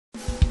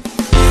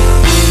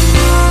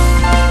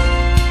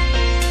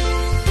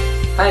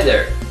Hi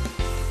there.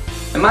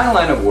 In my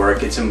line of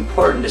work, it's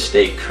important to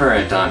stay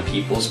current on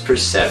people's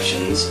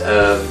perceptions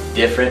of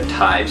different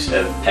types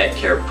of pet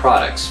care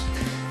products.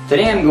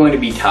 Today I'm going to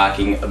be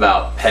talking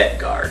about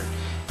PetGuard.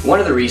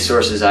 One of the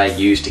resources I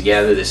use to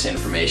gather this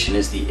information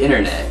is the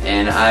internet,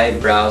 and I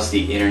browse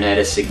the internet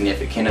a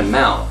significant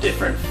amount,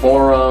 different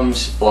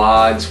forums,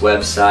 blogs,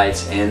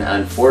 websites, and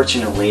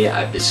unfortunately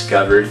I've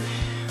discovered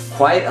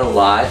quite a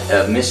lot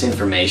of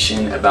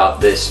misinformation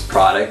about this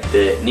product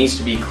that needs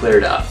to be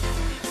cleared up.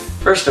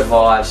 First of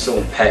all, I've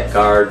sold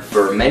PetGuard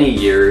for many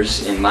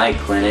years in my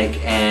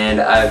clinic, and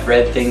I've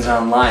read things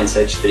online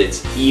such that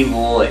it's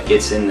evil, it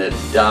gets in the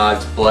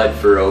dog's blood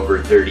for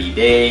over 30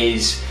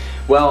 days.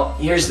 Well,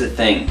 here's the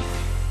thing.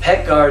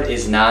 PetGuard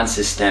is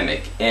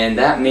non-systemic, and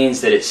that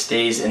means that it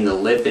stays in the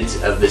lipids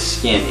of the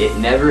skin. It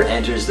never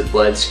enters the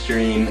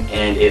bloodstream,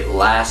 and it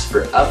lasts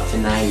for up to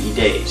 90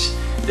 days.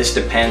 This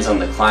depends on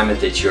the climate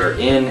that you're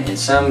in. In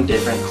some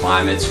different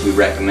climates, we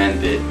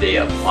recommend that they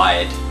apply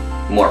it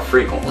more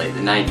frequently,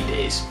 the 90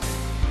 days.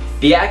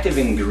 The active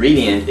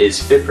ingredient is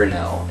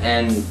fipronil,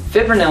 and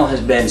fipronil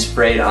has been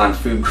sprayed on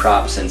food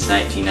crops since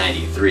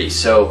 1993.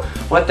 So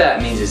what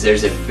that means is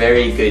there's a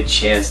very good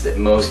chance that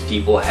most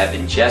people have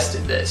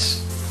ingested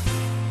this.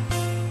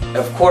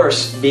 Of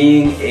course,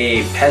 being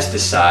a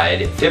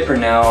pesticide,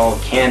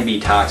 fipronil can be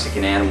toxic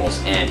in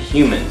animals and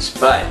humans,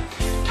 but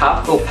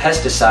topical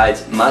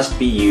pesticides must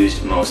be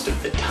used most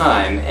of the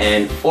time,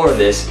 and for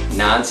this,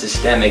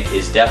 non-systemic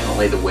is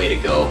definitely the way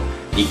to go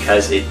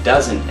because it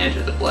doesn't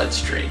enter the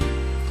bloodstream.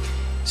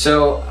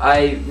 So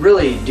I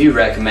really do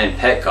recommend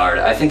PetGuard.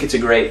 I think it's a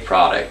great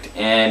product,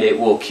 and it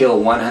will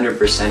kill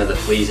 100% of the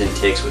fleas and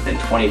ticks within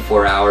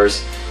 24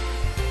 hours.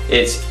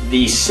 It's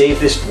the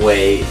safest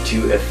way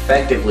to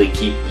effectively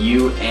keep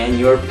you and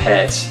your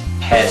pets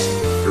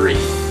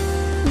pest-free.